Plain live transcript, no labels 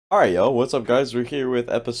Alright, yo, what's up, guys? We're here with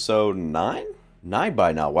episode 9? 9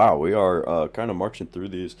 by now. Wow, we are kind of marching through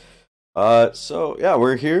these. So yeah,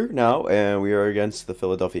 we're here now, and we are against the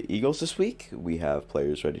Philadelphia Eagles this week. We have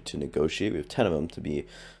players ready to negotiate. We have 10 of them to be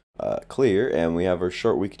clear, and we have our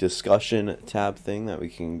short week discussion tab thing that we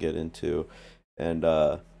can get into. And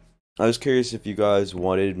I was curious if you guys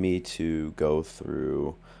wanted me to go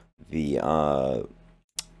through the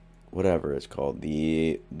whatever it's called,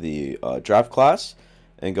 the draft class,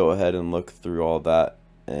 and go ahead and look through all that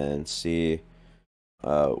and see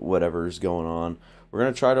whatever's going on. We're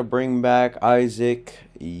gonna try to bring back Isaac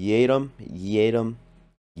Yiadom.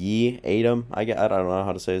 I don't know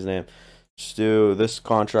how to say his name. Stu, this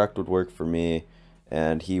contract would work for me,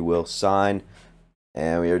 and he will sign.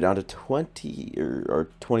 And we are down to 20 or our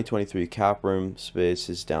 2023 cap room space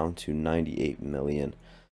is down to $98 million,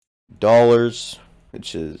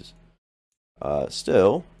 which is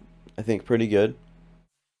still, I think, pretty good.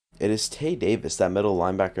 It is Tay Davis, that middle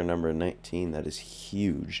linebacker, number 19. That is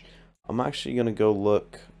huge. I'm actually gonna go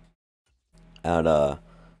look at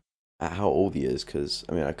how old he is, because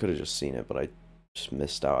I mean I could have just seen it, but I just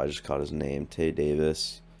missed out. I just caught his name, Tay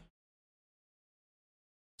Davis.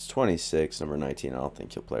 It's 26, number 19. I don't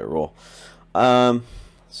think he'll play a role.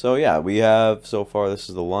 So yeah, we have so far. This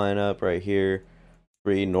is the lineup right here.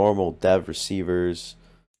 3 normal dev receivers.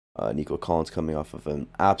 Nico Collins coming off of an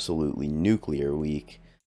absolutely nuclear week.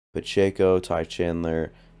 Pacheco, Ty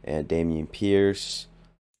Chandler, and Damian Pierce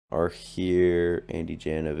are here. Andy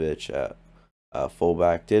Janovich at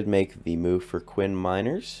fullback did make the move for Quinn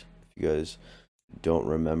Miners. If you guys don't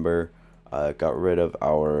remember, got rid of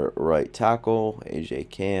our right tackle, AJ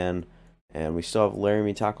Can, and we still have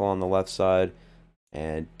Laramie tackle on the left side.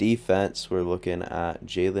 And defense, we're looking at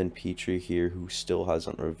Jalen Petrie here, who still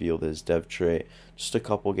hasn't revealed his dev trait. Just a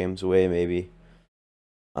couple games away, maybe.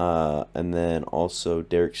 And then also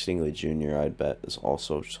Derek Stingley Jr., I'd bet, is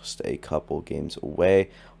also just a couple games away.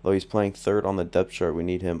 Although he's playing third on the depth chart, we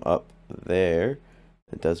need him up there.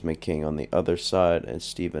 And Desmond King on the other side, and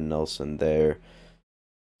Steven Nelson there.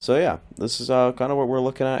 So yeah, this is kind of what we're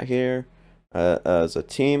looking at here as a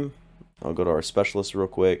team. I'll go to our specialists real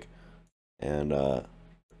quick and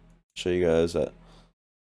show you guys that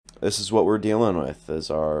this is what we're dealing with.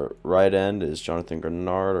 As our right end is Jonathan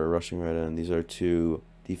Grenard, our rushing right end. These are 2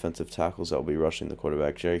 defensive tackles that will be rushing the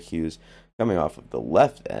quarterback. Jerry Hughes coming off of the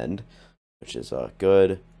left end, which is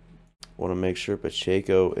good. Want to make sure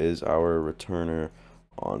Pacheco is our returner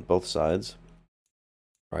on both sides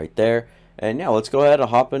right there. And yeah, let's go ahead and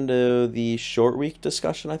hop into the short week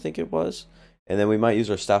discussion, I think it was. And then we might use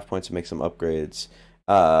our staff points to make some upgrades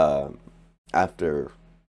after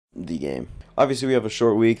the game. Obviously, we have a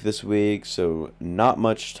short week this week, so not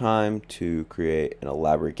much time to create an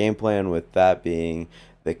elaborate game plan. With that being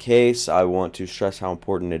the case, I want to stress how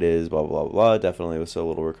important it is, blah, blah, blah. Definitely with so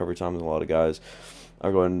little recovery time, a lot of guys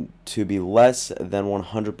are going to be less than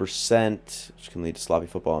 100%, which can lead to sloppy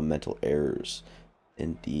football and mental errors.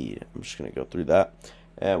 Indeed. I'm just going to go through that.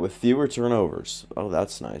 With fewer turnovers. Oh,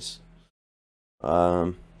 that's nice.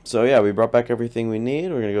 So yeah, we brought back everything we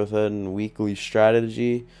need. We're going to go ahead and weekly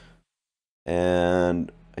strategy.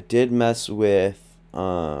 And I did mess with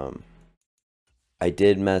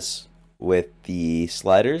the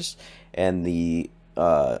sliders, and the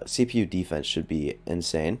CPU defense should be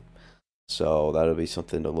insane. So that'll be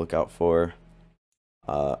something to look out for.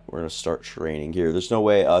 We're going to start training here. There's no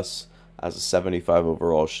way us as a 75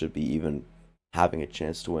 overall should be even having a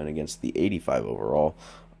chance to win against the 85 overall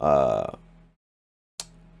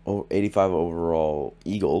 85 overall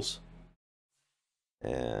Eagles.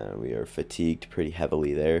 And we are fatigued pretty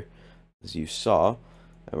heavily there, as you saw.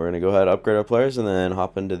 And we're going to go ahead and upgrade our players and then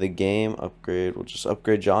hop into the game. We'll just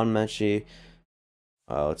upgrade John Mechie.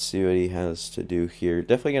 Let's see what he has to do here.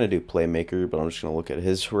 Definitely going to do Playmaker, but I'm just going to look at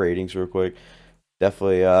his ratings real quick.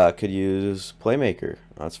 Definitely could use Playmaker,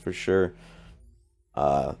 that's for sure.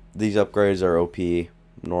 These upgrades are OP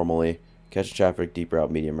normally. Catch traffic, deep route,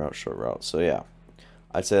 medium route, short route. So yeah,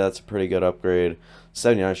 I'd say that's a pretty good upgrade.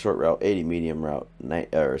 79 short route, 80 medium route,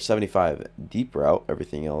 75 deep route.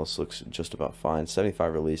 Everything else looks just about fine.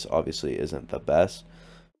 75 release obviously isn't the best.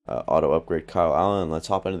 Auto upgrade Kyle Allen. Let's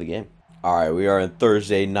hop into the game. All right, we are in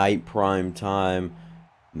Thursday night prime time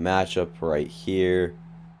matchup right here.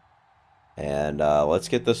 And let's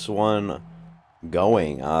get this one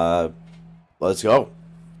going. Let's go.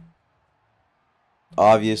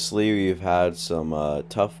 Obviously, we've had some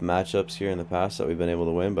tough matchups here in the past that we've been able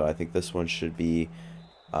to win, but I think this one should be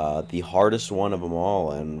the hardest one of them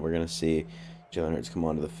all. And we're going to see Jalen Hurts come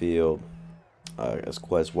onto the field as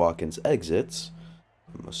Quez Watkins exits.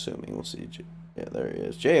 I'm assuming we'll see. Yeah, there he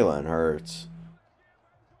is. Jalen Hurts.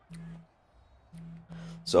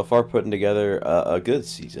 So far, putting together a good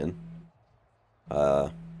season. Uh,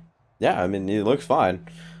 yeah, I mean, he looks fine.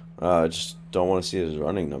 Just don't want to see his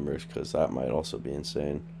running numbers because that might also be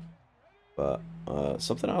insane. But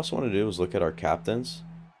something I also want to do is look at our captains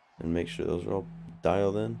and make sure those are all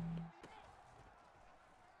dialed in.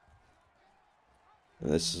 And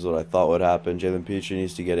this is what I thought would happen. Jalen Petrie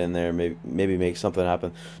needs to get in there, maybe make something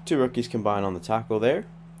happen. Two rookies combined on the tackle there.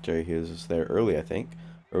 Jerry Hughes was there early, I think.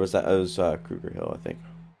 Or was that? It was Kruger Hill, I think.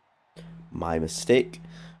 My mistake.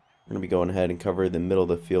 We're going to be going ahead and cover the middle of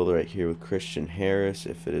the field right here with Christian Harris.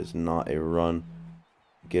 If it is not a run,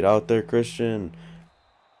 get out there, Christian.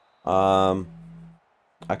 I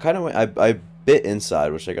kind of went, I bit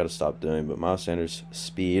inside, which I got to stop doing. But Miles Sanders'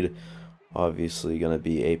 speed, obviously going to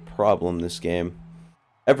be a problem this game.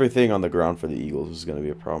 Everything on the ground for the Eagles is going to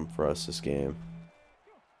be a problem for us this game.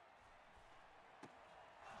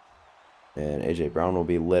 And A.J. Brown will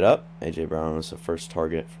be lit up. A.J. Brown is the first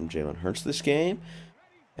target from Jalen Hurts this game.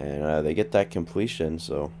 And they get that completion.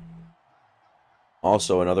 So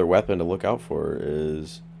also another weapon to look out for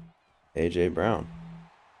is A.J. Brown.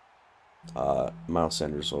 Miles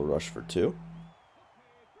Sanders will rush for 2.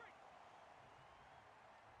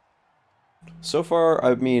 So far,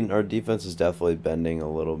 I mean, our defense is definitely bending a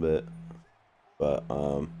little bit. But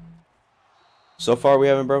so far we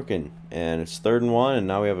haven't broken. And it's 3rd and 1, and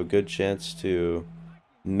now we have a good chance to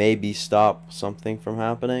maybe stop something from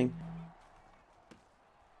happening.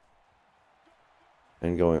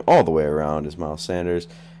 And going all the way around is Miles Sanders.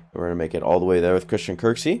 We're going to make it all the way there with Christian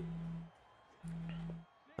Kirksey.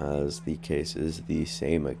 As the case is the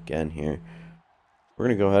same again here. We're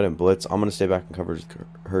going to go ahead and blitz. I'm going to stay back and cover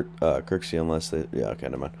Kirksey unless they... Yeah, okay,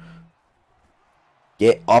 never mind.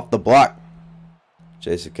 Get off the block.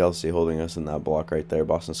 Jason Kelsey holding us in that block right there.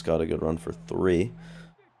 Boston Scott a good run for 3.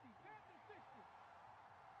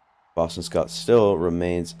 Boston Scott still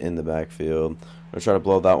remains in the backfield. We're going to try to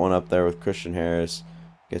blow that one up there with Christian Harris.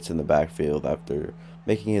 Gets in the backfield after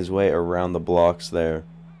making his way around the blocks there.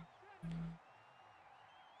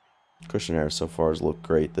 Christian Harris so far has looked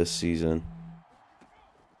great this season.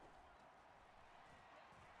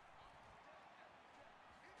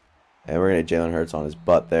 And we're going to get Jalen Hurts on his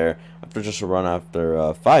butt there. After just a run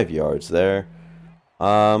after 5 yards there.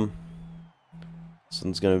 This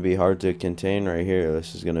one's going to be hard to contain right here.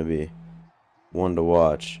 This is going to be one to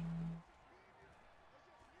watch.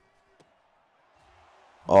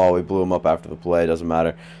 Oh, we blew him up after the play. Doesn't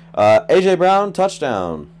matter. A.J. Brown,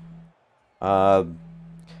 touchdown.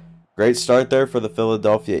 Great start there for the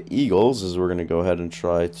Philadelphia Eagles as we're going to go ahead and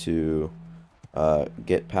try to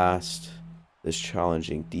get past this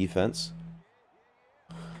challenging defense.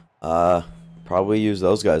 Probably use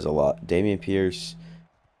those guys a lot. Dameon Pierce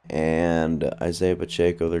and Isaiah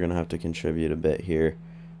Pacheco, they're going to have to contribute a bit here.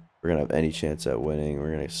 We're going to have any chance at winning.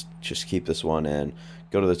 We're going to just keep this one in.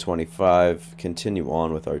 Go to the 25. Continue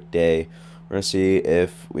on with our day. We're going to see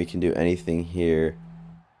if we can do anything here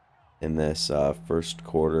in this first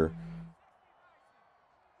quarter.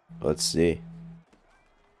 Let's see.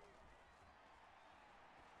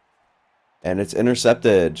 And it's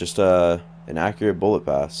intercepted. Just an accurate bullet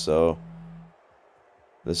pass. So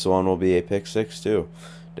this one will be a pick 6 too.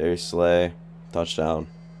 Darius Slay, touchdown.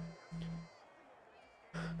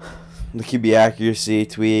 The QB accuracy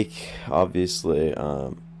tweak, obviously,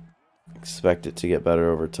 expect it to get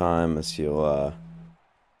better over time as he'll,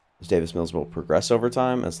 as Davis Mills will progress over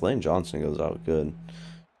time. As Lane Johnson goes out good.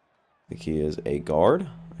 I think he is a guard.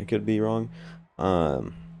 I could be wrong.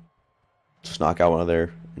 Just knock out one of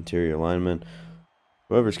their interior linemen.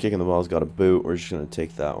 Whoever's kicking the ball's got a boot. We're just going to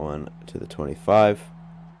take that one to the 25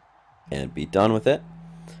 and be done with it.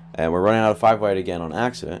 And we're running out of 5 wide again on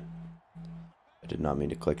accident. I did not mean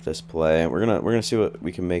to click this play. We're gonna see what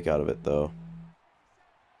we can make out of it though.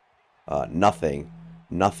 Nothing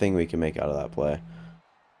we can make out of that play.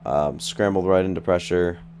 Scrambled right into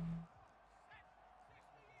pressure.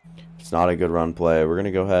 It's not a good run play. We're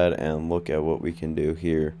gonna go ahead and look at what we can do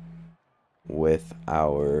here with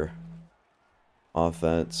our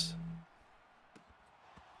offense.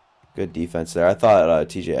 Good defense there. I thought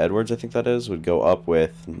T.J. Edwards, I think that is, would go up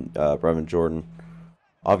with Brevin Jordan.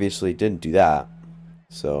 Obviously didn't do that.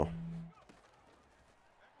 So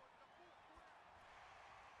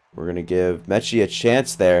we're going to give Mechie a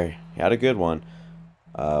chance there. He had a good one.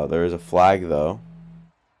 There is a flag though.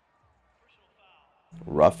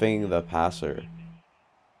 Roughing the passer.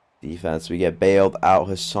 Defense. We get bailed out.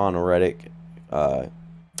 Hassan Reddick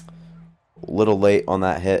little late on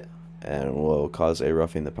that hit and will cause a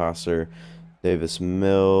roughing the passer. Davis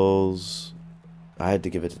Mills. I had to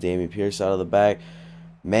give it to Dameon Pierce out of the back.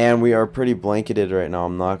 Man, we are pretty blanketed right now.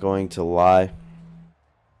 I'm not going to lie.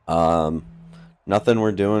 Um, Nothing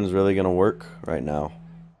we're doing is really gonna work right now.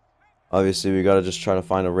 Obviously, we gotta just try to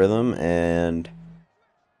find a rhythm and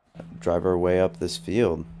drive our way up this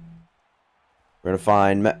field. We're gonna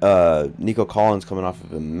find Nico Collins coming off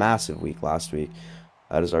of a massive week last week.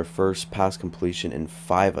 That is our first pass completion in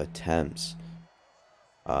 5 attempts.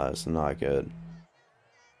 It's not good.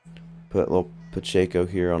 Put little Pacheco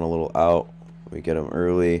here on a little out. We get him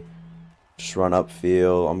early. Just run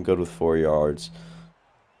upfield. I'm good with 4 yards.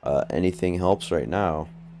 Anything helps right now.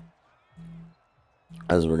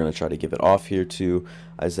 As we're going to try to give it off here to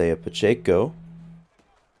Isaiah Pacheco.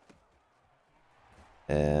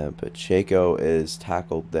 And Pacheco is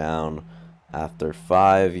tackled down after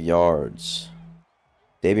 5 yards.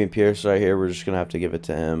 Dameon Pierce right here. We're just going to have to give it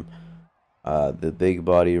to him. The big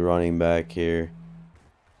body running back here.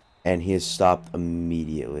 And he is stopped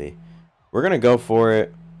immediately. We're going to go for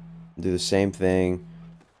it. Do the same thing.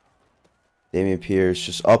 Dameon Pierce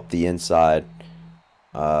just up the inside.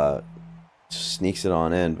 Sneaks it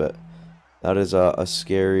on in. But that is a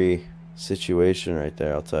scary situation right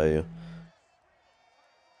there, I'll tell you.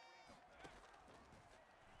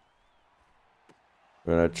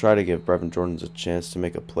 We're going to try to give Brevin Jordan a chance to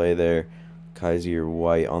make a play there. Kaiser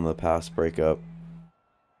White on the pass breakup.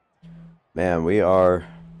 Man, we are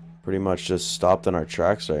pretty much just stopped in our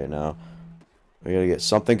tracks right now. We got to get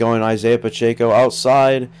something going. Isaiah Pacheco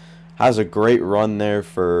outside. Has a great run there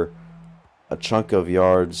for a chunk of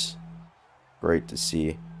yards. Great to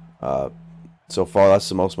see. So far, that's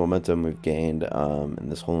the most momentum we've gained in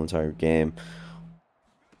this whole entire game.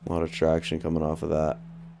 A lot of traction coming off of that.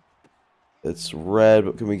 It's red,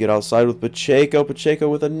 but can we get outside with Pacheco? Pacheco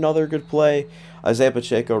with another good play. Isaiah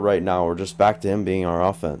Pacheco right now, we're just back to him being our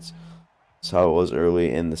offense. That's how it was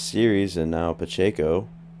early in the series, and now Pacheco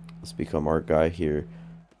has become our guy here.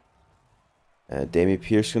 And Dameon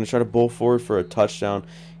Pierce going to try to bowl forward for a touchdown.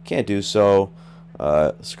 Can't do so.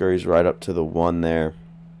 Scurries right up to the 1 there.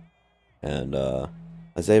 And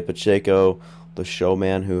Isaiah Pacheco, the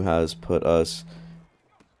showman who has put us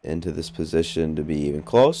into this position to be even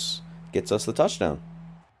close, gets us the touchdown.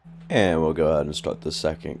 And we'll go ahead and start the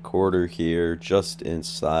second quarter here, just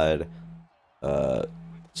inside 2nd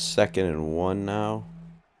and 1 now.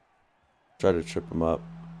 Try to trip him up.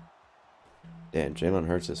 Damn, Jalen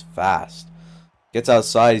Hurts is fast. Gets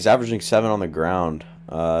outside. He's averaging 7 on the ground.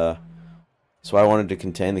 So I wanted to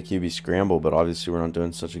contain the QB scramble, but obviously we're not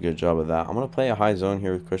doing such a good job of that. I'm going to play a high zone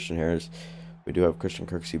here with Christian Harris. We do have Christian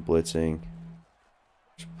Kirksey blitzing.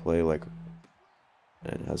 Just play like...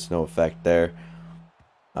 It has no effect there.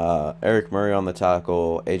 Eric Murray on the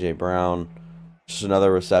tackle. A.J. Brown. Just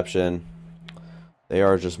another reception. They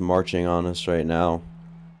are just marching on us right now.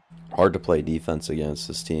 Hard to play defense against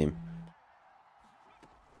this team.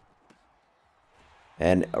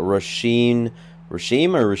 And Rasheem? I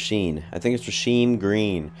think it's Rasheem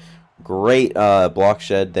Green. Great block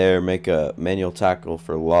shed there. Make a manual tackle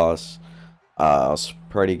for loss. Was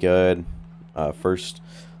pretty good. First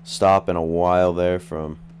stop in a while there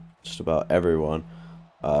from just about everyone.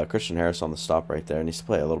 Christian Harris on the stop right there. Needs to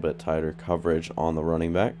play a little bit tighter coverage on the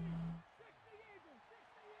running back.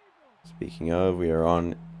 Speaking of, we are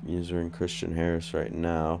on using Christian Harris right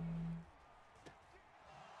now.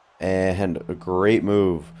 And a great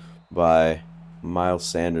move by Miles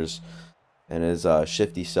Sanders. And his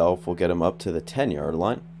shifty self will get him up to the 10-yard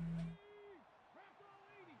line.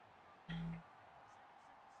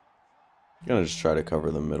 Gonna just try to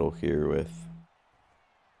cover the middle here with...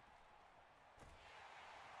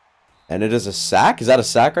 And it is a sack? Is that a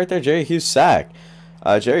sack right there? Jerry Hughes sack.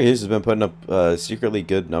 Jerry Hughes has been putting up secretly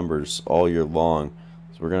good numbers all year long.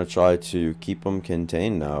 So we're going to try to keep them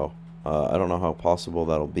contained now. I don't know how possible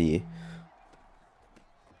that'll be.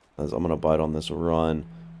 As I'm going to bite on this run.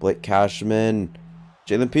 Blake Cashman.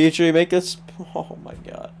 Jalen Petrie, make this... Oh my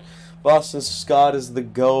god. Boston Scott is the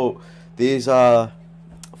GOAT. These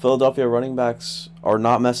Philadelphia running backs are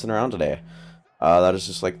not messing around today. That is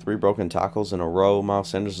just like 3 broken tackles in a row. Miles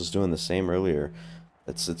Sanders was doing the same earlier.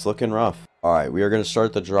 It's looking rough. Alright, we are going to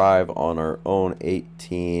start the drive on our own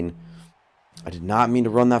 18. I did not mean to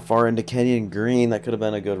run that far into Kenyon Green. That could have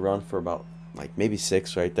been a good run for about, like, maybe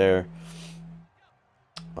 6 right there.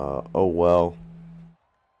 Oh well.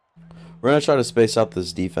 We're going to try to space out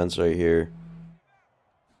this defense right here.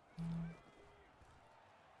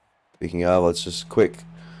 Speaking of, let's just quick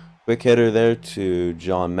hitter there to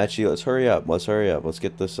John Mechie. Let's hurry up. Let's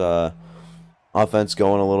get this offense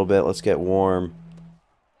going a little bit. Let's get warm.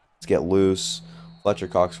 Let's get loose. Fletcher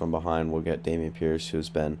Cox from behind will get Dameon Pierce, who's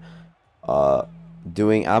been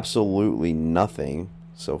doing absolutely nothing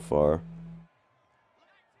so far.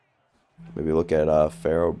 Maybe look at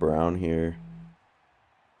Pharaoh Brown here.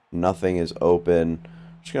 Nothing is open.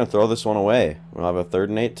 Just going to throw this one away. We'll have a 3rd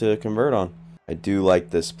and 8 to convert on. I do like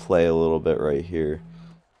this play a little bit right here.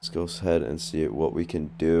 Let's go ahead and see what we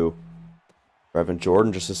can do. Brevin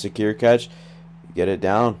Jordan, just a secure catch. Get it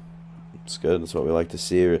down. It's good. That's what we like to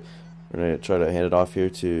see. We're going to try to hand it off here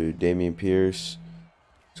to Dameon Pierce.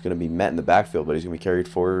 He's going to be met in the backfield, but he's going to be carried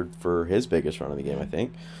forward for his biggest run of the game, I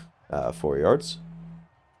think. 4 yards.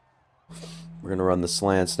 We're going to run the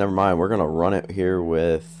slants. Never mind. We're going to run it here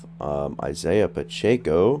with Isaiah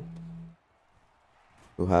Pacheco,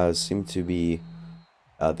 who seemed to be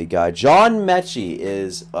the guy. John Mechie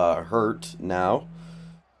is hurt now.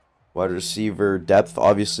 Wide receiver depth,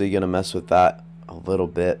 obviously going to mess with that a little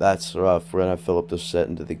bit. That's rough. We're going to have Philip Dorsett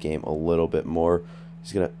into the game a little bit more.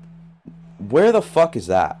 He's going to... Where the fuck is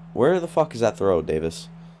that? Where the fuck is that throw, Davis?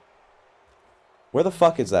 Where the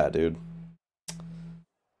fuck is that, dude?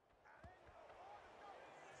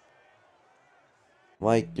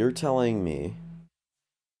 Like, you're telling me...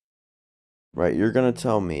 Right, you're going to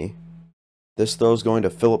tell me this throw's going to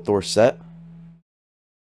Philip Dorsett?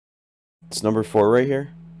 It's number 4 right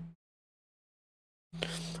here.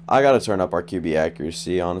 I gotta turn up our QB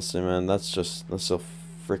accuracy, honestly, man. That's so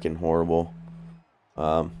freaking horrible.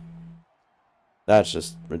 That's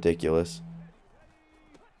just ridiculous.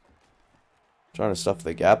 Trying to stuff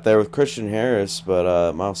the gap there with Christian Harris,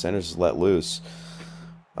 but Miles Sanders is let loose.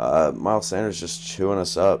 Miles Sanders just chewing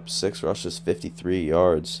us up. 6 rushes, 53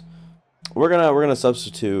 yards. We're gonna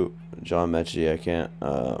substitute John Mechie. I can't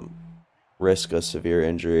risk a severe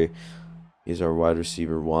injury. He's our wide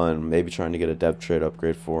receiver 1. Maybe trying to get a depth trade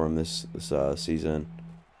upgrade for him this season.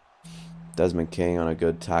 Desmond King on a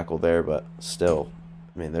good tackle there, but still,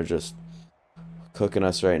 I mean, they're just cooking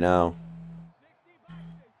us right now.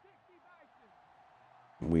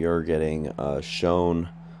 We are getting shown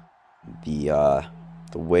the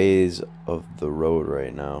ways of the road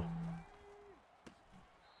right now.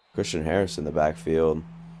 Christian Harris in the backfield.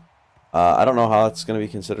 I don't know how it's going to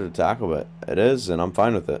be considered a tackle, but it is, and I'm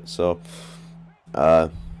fine with it. So,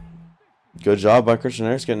 good job by Christian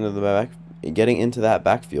Harris getting into that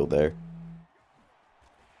backfield there.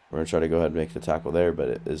 We're going to try to go ahead and make the tackle there, but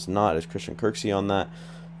it is not. It's Christian Kirksey on that.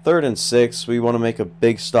 3rd and 6. We want to make a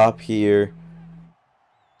big stop here.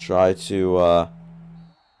 Try to...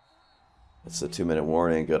 it's a 2-minute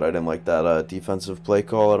warning. Good. I didn't like that defensive play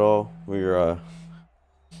call at all.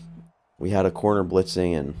 We had a corner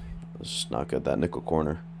blitzing, and it's just not good. That nickel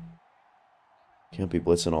corner. Can't be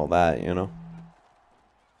blitzing all that, you know.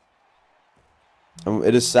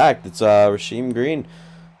 It is sacked. It's Rasheem Green.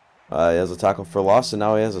 He has a tackle for loss, and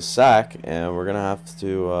now he has a sack, and we're gonna have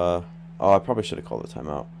to. Oh, I probably should have called a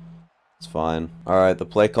timeout. It's fine. All right, the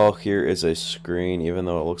play call here is a screen, even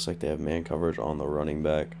though it looks like they have man coverage on the running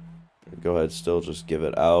back. Go ahead, still just give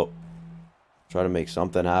it out. Try to make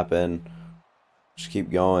something happen. Just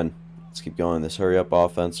keep going. Let's keep going. This hurry up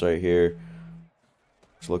offense right here.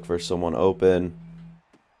 Just look for someone open.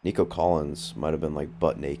 Nico Collins might have been like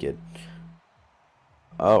butt naked.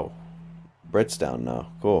 Oh. Britt's down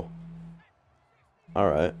now. Cool.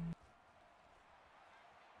 Alright.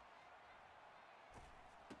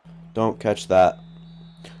 Don't catch that.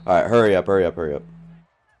 Alright, hurry up, hurry up, hurry up.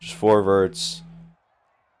 Just 4 verts.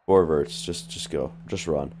 4 verts. Just go. Just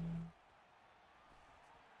run.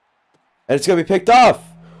 And it's gonna be picked off!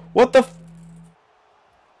 What the f—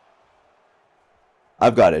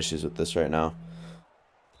 I've got issues with this right now.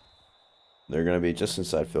 They're gonna be just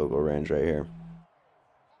inside field goal range right here.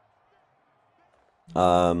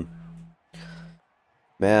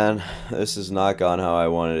 Man, this has not gone how I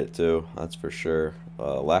wanted it to. That's for sure.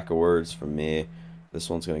 Lack of words from me. This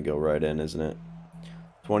one's gonna go right in, isn't it?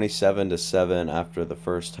 27-7 after the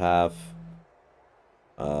first half.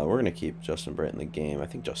 We're gonna keep Justin Britt in the game. I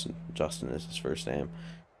think Justin is his first name.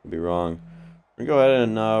 Could be wrong. We're gonna go ahead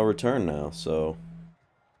and return now. So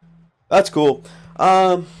that's cool.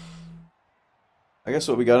 I guess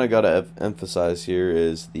what we gotta emphasize here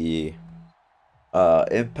is the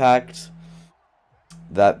impact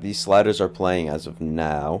that these sliders are playing as of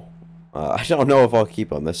now. I don't know if I'll keep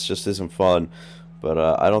them. This just isn't fun. But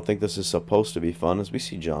I don't think this is supposed to be fun, as we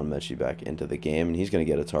see John Mechie back into the game, and he's going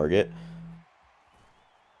to get a target.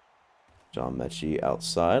 John Mechie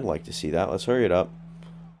outside. Like to see that. Let's hurry it up.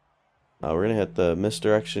 We're going to hit the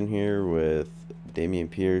misdirection here with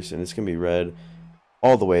Dameon Pierce, and it's going to be red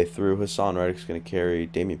all the way through. Hassan Reddick's going to carry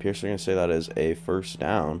Dameon Pierce. We're going to say that is a first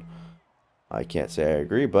down. I can't say I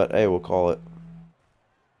agree, but hey, we'll call it.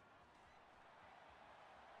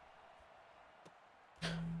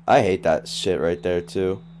 I hate that shit right there,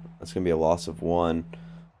 too. That's going to be a loss of 1.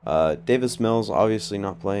 Davis Mills obviously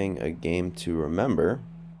not playing a game to remember.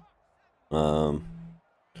 He's going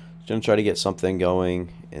to try to get something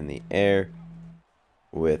going in the air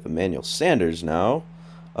with Emmanuel Sanders now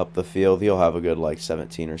up the field. He'll have a good like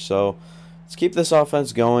 17 or so. Let's keep this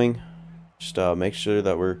offense going. Just make sure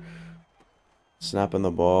that we're snapping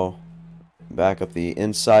the ball back up the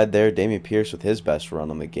inside there. Dameon Pierce with his best run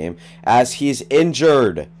on the game as he's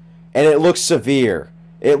injured. And it looks severe.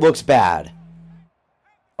 It looks bad.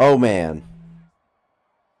 Oh, man.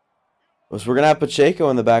 So we're going to have Pacheco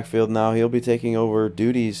in the backfield now. He'll be taking over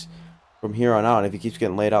duties from here on out. And if he keeps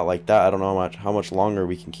getting laid out like that, I don't know how much longer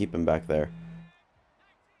we can keep him back there.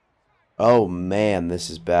 Oh, man, this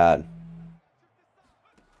is bad.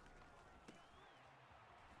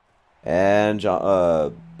 And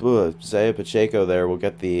Isaiah Pacheco there will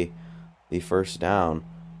get the first down.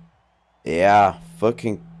 Yeah,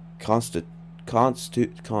 fucking contusion.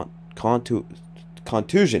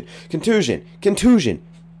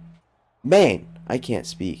 Man, I can't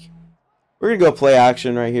speak. We're going to go play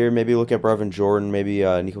action right here. Maybe look at Brevin Jordan. Maybe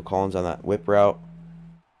Nico Collins on that whip route.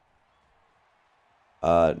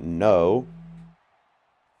 No.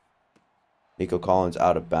 Nico Collins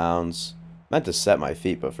out of bounds. Meant to set my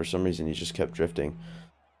feet, but for some reason he just kept drifting.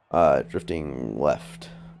 Drifting left.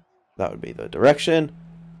 That would be the direction.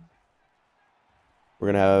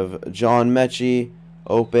 We're going to have John Mechie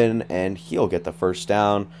open, and he'll get the first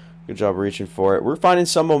down. Good job reaching for it. We're finding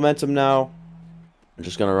some momentum now. I'm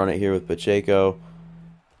just going to run it here with Pacheco.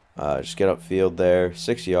 Just get upfield there.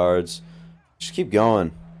 6 yards. Just keep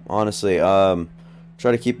going, honestly.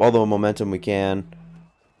 Try to keep all the momentum we can.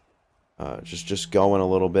 Just going a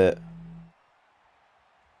little bit.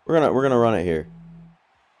 We're gonna run it here.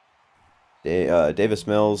 Davis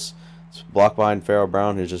Mills, blocked behind Pharaoh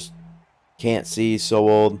Brown, who just can't see, so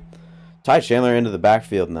old. Ty Chandler into the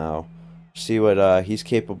backfield now. See what he's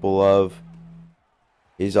capable of.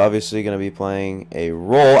 He's obviously going to be playing a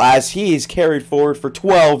role as he's carried forward for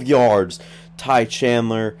 12 yards. Ty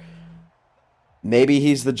Chandler. Maybe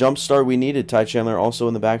he's the jump start we needed. Ty Chandler also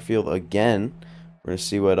in the backfield again. We're going to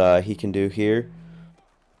see what he can do here.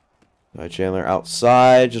 Ty Chandler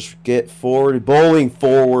outside. Just get forward. Bowling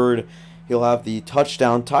forward. He'll have the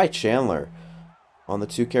touchdown. Ty Chandler, on the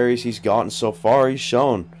 2 carries he's gotten so far, he's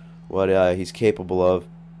shown what he's capable of.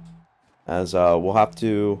 As we'll have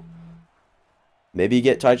to maybe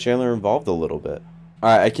get Ty Chandler involved a little bit.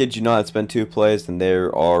 Alright, I kid you not, it's been 2 plays and they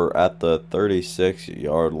are at the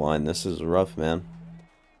 36-yard line. This is rough, man.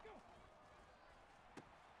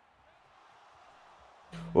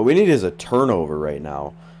 What we need is a turnover right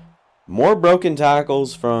now. More broken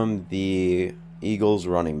tackles from the Eagles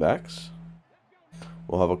running backs.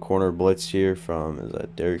 We'll have a corner blitz here from, is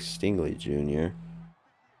that Derek Stingley Jr.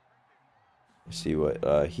 See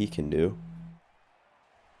what he can do.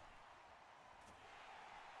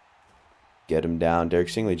 Get him down. Derek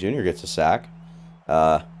Stingley Jr. gets a sack.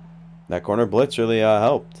 That corner blitz really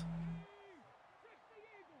helped.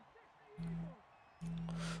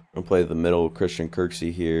 We'll play the middle. Christian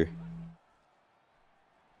Kirksey here.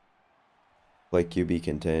 Play QB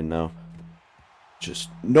contain now. Just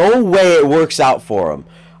no way it works out for him.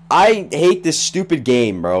 I hate this stupid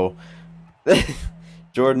game, bro.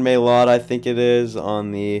 Jordan Maylott, I think it is,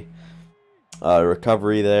 on the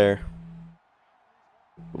recovery there.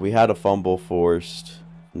 We had a fumble forced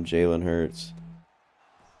from Jalen Hurts.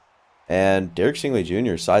 And Derek Stingley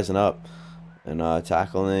Jr. sizing up and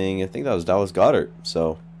tackling, I think that was Dallas Goedert.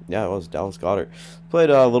 So, yeah, it was Dallas Goedert. Played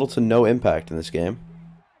little to no impact in this game.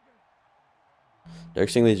 Derek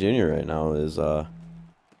Stingley Jr. right now is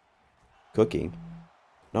cooking.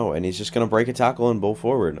 No, and he's just going to break a tackle and bowl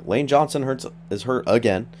forward. Lane Johnson is hurt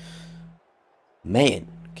again. Man,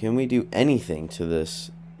 can we do anything to this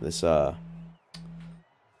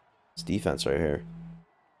defense right here?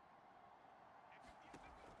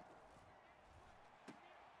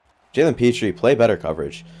 Jalen Petrie, play better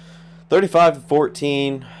coverage.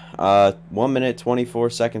 35-14. 1 minute, 24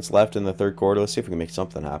 seconds left in the third quarter. Let's see if we can make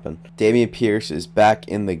something happen. Dameon Pierce is back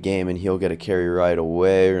in the game, and he'll get a carry right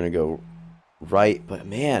away. We're going to go right, but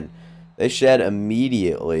man, they shed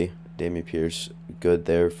immediately. Dameon Pierce, good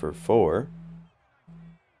there for 4.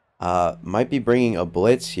 Might be bringing a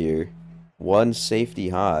blitz here. 1 safety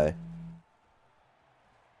high.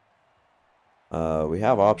 We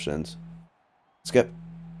have options. Let's get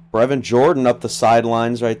Brevin Jordan up the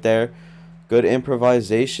sidelines right there. Good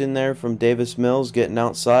improvisation there from Davis Mills getting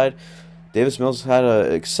outside. Davis Mills had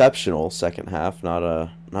an exceptional second half.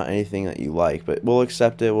 Not anything that you like, but we'll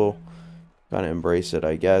accept it. We'll kind of embrace it,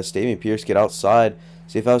 I guess. Dameon Pierce get outside.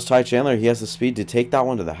 See, if that was Ty Chandler, he has the speed to take that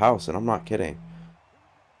one to the house, and I'm not kidding.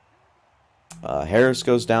 Harris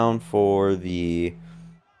goes down for the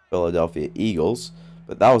Philadelphia Eagles,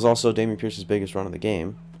 but that was also Dameon Pierce's biggest run of the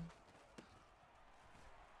game.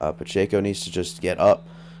 Pacheco needs to just get up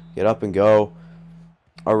and go.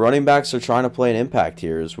 Our running backs are trying to play an impact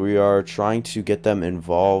here as we are trying to get them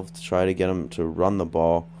involved, try to get them to run the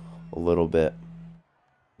ball a little bit.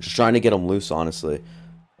 Just trying to get them loose, honestly.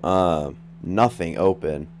 Nothing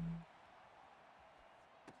open.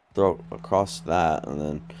 Throw across that, and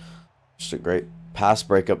then just a great pass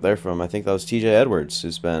break up there from, I think that was TJ Edwards,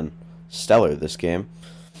 who's been stellar this game.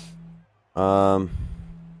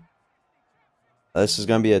 This is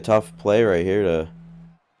going to be a tough play right here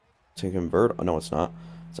to convert. Oh, no, it's not.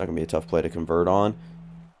 It's not going to be a tough play to convert on.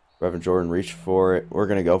 Reverend Jordan reached for it. We're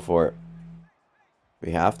going to go for it.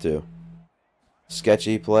 We have to.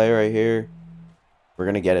 Sketchy play right here. We're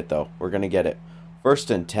going to get it, though. We're going to get it. 1st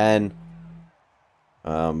and 10.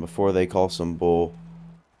 Before they call some bull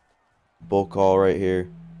call right here.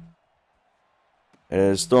 And it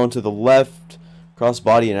is thrown to the left. Cross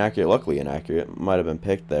body inaccurate. Luckily inaccurate. Might have been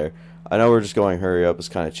picked there. I know we're just going hurry up. It's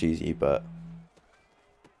kind of cheesy, but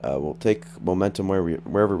we'll take momentum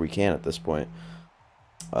wherever we can at this point.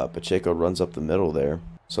 Pacheco runs up the middle there.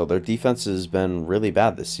 So their defense has been really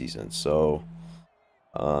bad this season. So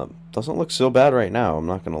doesn't look so bad right now. I'm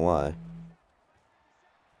not going to lie.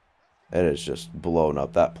 It is just blown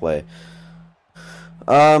up, that play.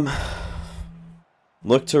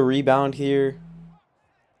 Look to rebound here.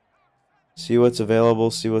 See what's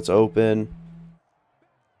available. See what's open.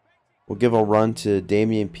 We'll give a run to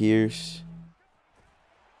Dameon Pierce.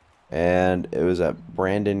 And it was at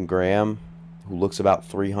Brandon Graham, who looks about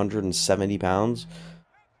 370 pounds.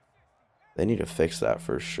 They need to fix that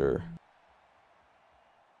for sure.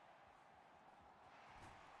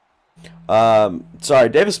 Sorry,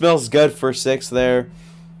 Davis Mills is good for 6 there.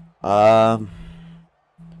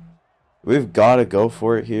 We've got to go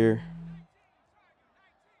for it here.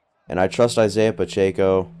 And I trust Isaiah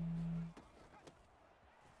Pacheco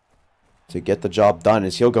to get the job done,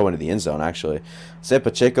 as he'll go into the end zone, actually. Isaiah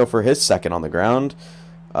Pacheco for his 2nd on the ground.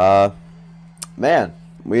 Man,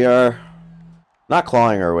 we are not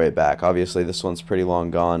clawing our way back. Obviously, this one's pretty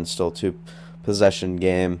long gone. Still 2-possession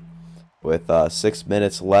game with 6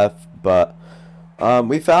 minutes left. But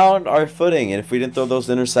we found our footing, and if we didn't throw those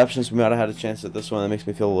interceptions, we might have had a chance at this one. That makes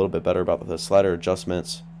me feel a little bit better about the slider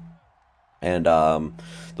adjustments. And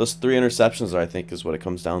those 3 interceptions, I think, is what it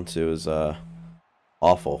comes down to, is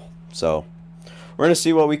awful. So we're going to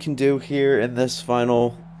see what we can do here in this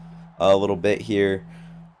final little bit here.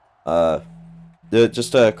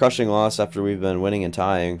 Just a crushing loss after we've been winning and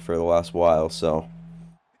tying for the last while. So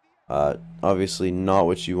obviously not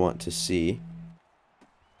what you want to see,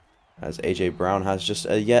 as A.J. Brown has just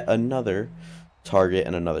yet another target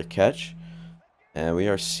and another catch. And we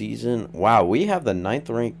are wow, we have the 9th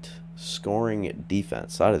ranked scoring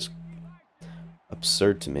defense. That is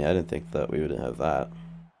absurd to me. I didn't think that we would have that.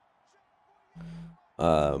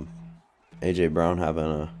 A.J. Brown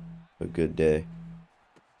having a good day.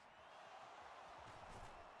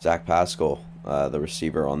 Zach Pascal, the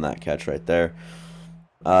receiver on that catch right there.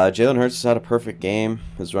 Jalen Hurts has had a perfect game.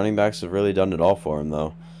 His running backs have really done it all for him,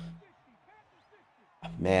 though.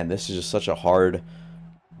 Man, this is just such a hard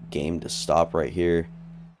game to stop right here.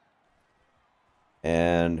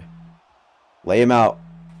 And lay him out.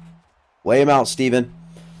 Lay him out, Steven.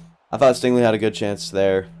 I thought Stingley had a good chance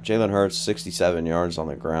there. Jalen Hurts, 67 yards on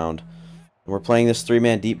the ground. And we're playing this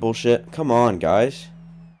 3-man deep bullshit. Come on, guys.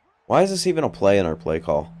 Why is this even a play in our play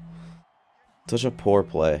call? Such a poor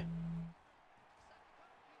play.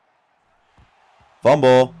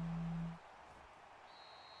 Fumble.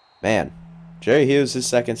 Man. Jerry Hughes, his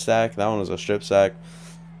 2nd sack. That one was a strip sack.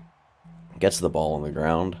 Gets the ball on the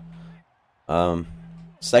ground.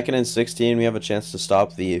 2nd and 16. We have a chance to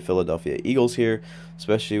stop the Philadelphia Eagles here,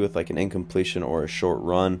 especially with like an incompletion or a short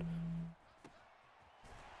run.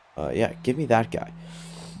 Yeah, give me that guy.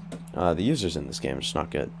 The users in this game are just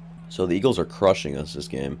not good. So the Eagles are crushing us this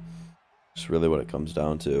game. That's really what it comes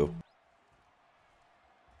down to.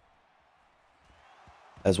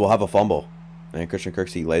 As we'll have a fumble. And Christian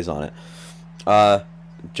Kirksey lays on it.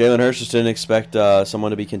 Jalen Hurts just didn't expect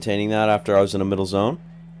someone to be containing that after I was in a middle zone.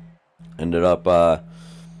 Ended up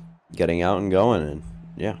getting out and going, and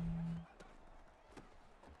yeah.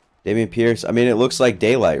 Dameon Pierce, I mean, it looks like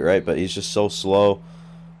daylight, right? But he's just so slow.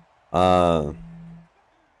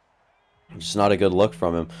 Just not a good look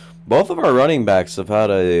from him. Both of our running backs have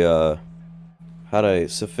had a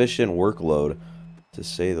sufficient workload, to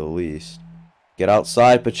say the least. Get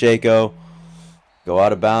outside, Pacheco. Go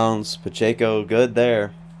out of bounds. Pacheco, good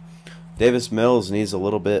there. Davis Mills needs a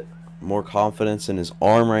little bit more confidence in his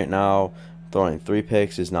arm right now. Throwing 3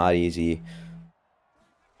 picks is not easy.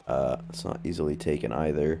 It's not easily taken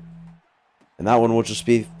either. And that one will just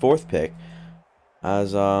be 4th pick.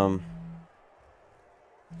 As,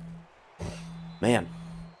 man,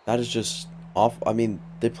 that is just off. I mean,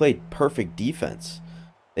 they played perfect defense.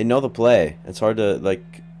 They know the play. It's hard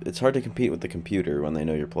to compete with the computer when they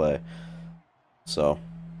know your play. So,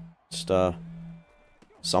 just,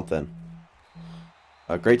 something.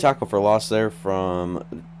 A great tackle for loss there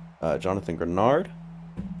from Jonathan Grenard.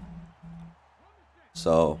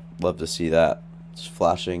 So, love to see that. Just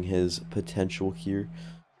flashing his potential here.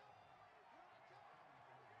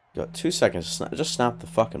 Got 2 seconds. Just snap the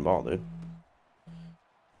fucking ball, dude.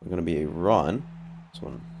 We're going to be a run. This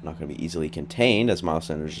one not going to be easily contained as Miles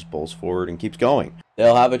Sanders just bowls forward and keeps going.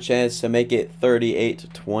 They'll have a chance to make it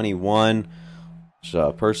 38-21.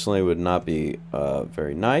 Which personally would not be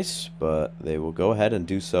very nice, but they will go ahead and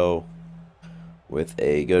do so with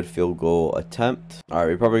a good field goal attempt. All right,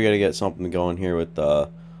 we're probably going to get something going here with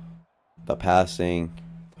the passing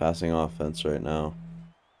offense right now.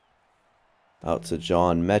 Out to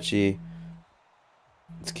John Mechie.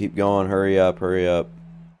 Let's keep going. Hurry up, hurry up.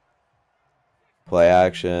 Play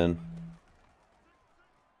action.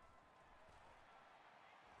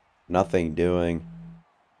 Nothing doing.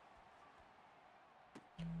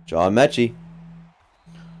 John Mechie.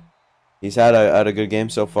 He's had a good game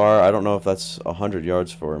so far. I don't know if that's 100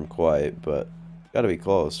 yards for him quite, but got to be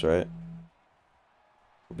close, right?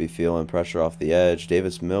 We'll be feeling pressure off the edge.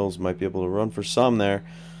 Davis Mills might be able to run for some there.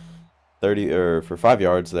 30 or for 5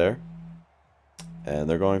 yards there. And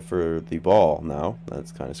they're going for the ball now.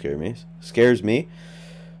 That's kind of scares me.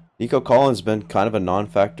 Nico Collins has been kind of a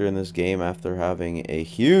non-factor in this game after having a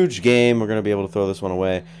huge game. We're going to be able to throw this one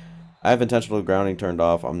away. I have intentional grounding turned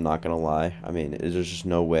off. I'm not going to lie. I mean, there's just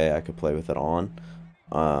no way I could play with it on.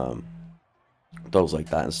 Throws like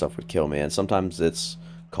that and stuff would kill me. And sometimes it's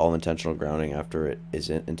called intentional grounding after it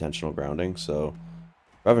isn't intentional grounding. So,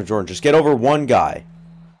 Reverend Jordan, just get over one guy.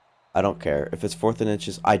 I don't care. If it's 4th and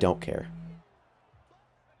inches, I don't care.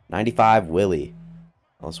 95 Willie.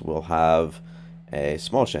 Else we'll have a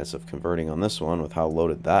small chance of converting on this one with how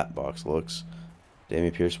loaded that box looks.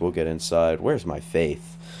 Dameon Pierce will get inside. Where's my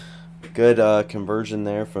faith? Good conversion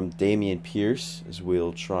there from Dameon Pierce as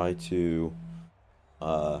we'll try to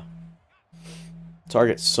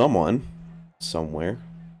target someone somewhere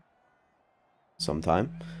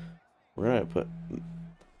sometime. We're going to put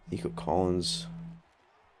Nico Collins.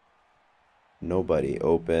 Nobody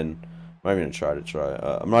open. I'm not even going to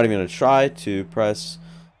try. I'm not even going to try to press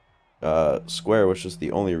square, which is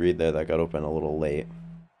the only read there that got open a little late.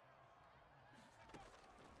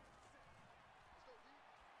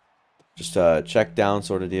 Just check down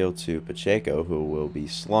sort of deal to Pacheco, who will be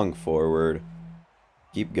slung forward.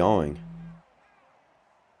 Keep going.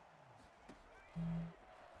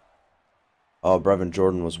 Oh, Brevin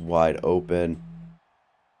Jordan was wide open.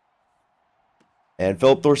 And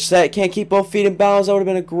Philip Dorsett can't keep both feet in bounds. That would have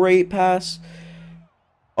been a great pass.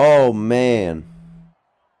 Oh, man.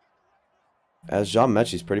 As John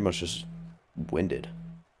Mechie's pretty much just winded.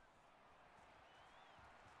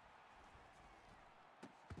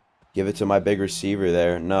 Give it to my big receiver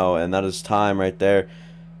there. No, and that is time right there.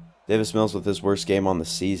 Davis Mills with his worst game on the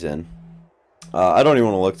season. I don't even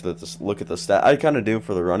want to look at the stat. I kind of do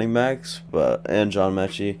for the running backs, and John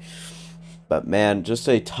Mechie. But man, just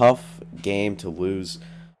a tough game to lose.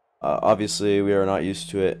 Obviously, we are not used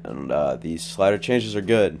to it, and these slider changes are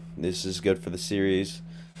good. This is good for the series,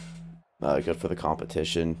 good for the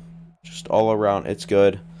competition. Just all around, it's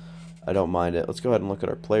good. I don't mind it. Let's go ahead and look at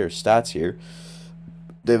our player stats here.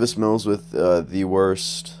 Davis Mills with the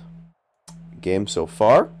worst game so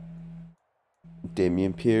far.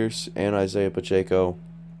 Dameon Pierce and Isaiah Pacheco.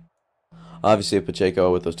 Obviously,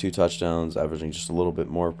 Pacheco with those 2 touchdowns, averaging just a little bit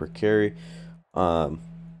more per carry.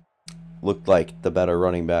 Looked like the better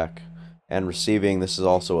running back. And receiving, this is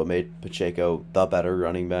also what made Pacheco the better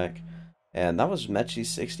running back. And that was Mechie's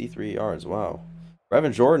 63 yards. Wow.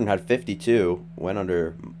 Brevin Jordan had 52, went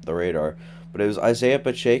under the radar. But it was Isaiah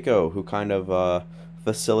Pacheco who kind of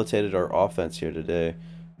facilitated our offense here today.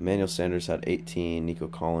 Emmanuel Sanders had 18. Nico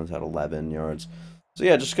Collins had 11 yards. So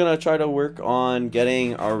yeah, just going to try to work on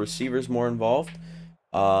getting our receivers more involved.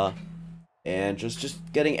 And just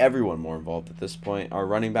getting everyone more involved at this point. Our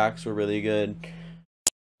running backs were really good.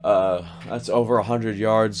 That's over 100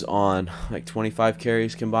 yards on like 25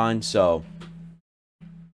 carries combined. So,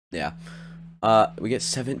 yeah. We get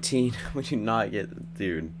 17. We do not get...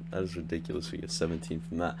 Dude, that is ridiculous. We get 17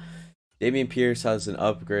 from that. Dameon Pierce has an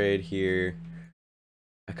upgrade here.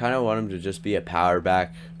 I kind of want him to just be a power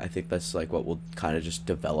back. I think that's like what we'll kind of just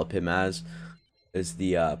develop him as. Is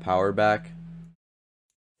the power back.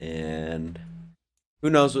 and who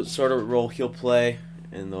knows what sort of role he'll play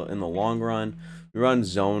in the long run. We run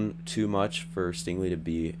zone too much for Stingley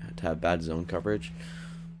to have bad zone coverage,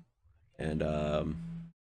 and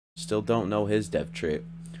still don't know his dev trait.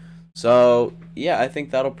 So yeah, I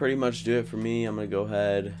think that'll pretty much do it for me. I'm gonna go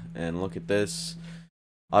ahead and look at this.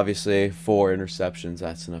 Obviously, 4 interceptions.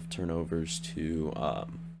 That's enough turnovers to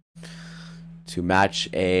match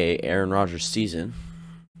a Aaron Rodgers season.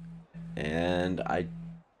 And I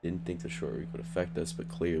didn't think the short week would affect us, but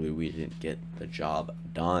clearly we didn't get the job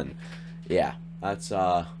done. Yeah, that's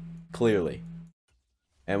clearly.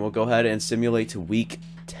 And we'll go ahead and simulate to week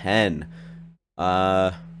 10.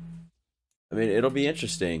 I mean, it'll be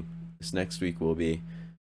interesting. This next week will be.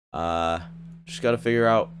 Just got to figure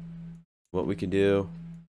out what we can do.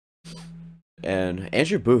 And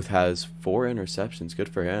Andrew Booth has 4 interceptions. Good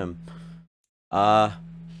for him. That's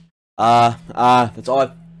all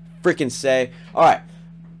I freaking say. Alright,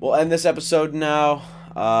 we'll end this episode now.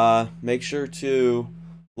 Make sure to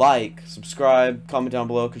like, subscribe, comment down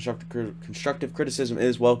below. Constructive criticism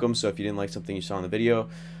is welcome, so if you didn't like something you saw in the video,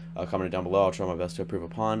 comment it down below. I'll try my best to improve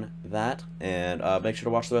upon that. And make sure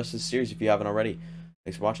to watch the rest of the series if you haven't already.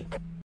 Thanks for watching.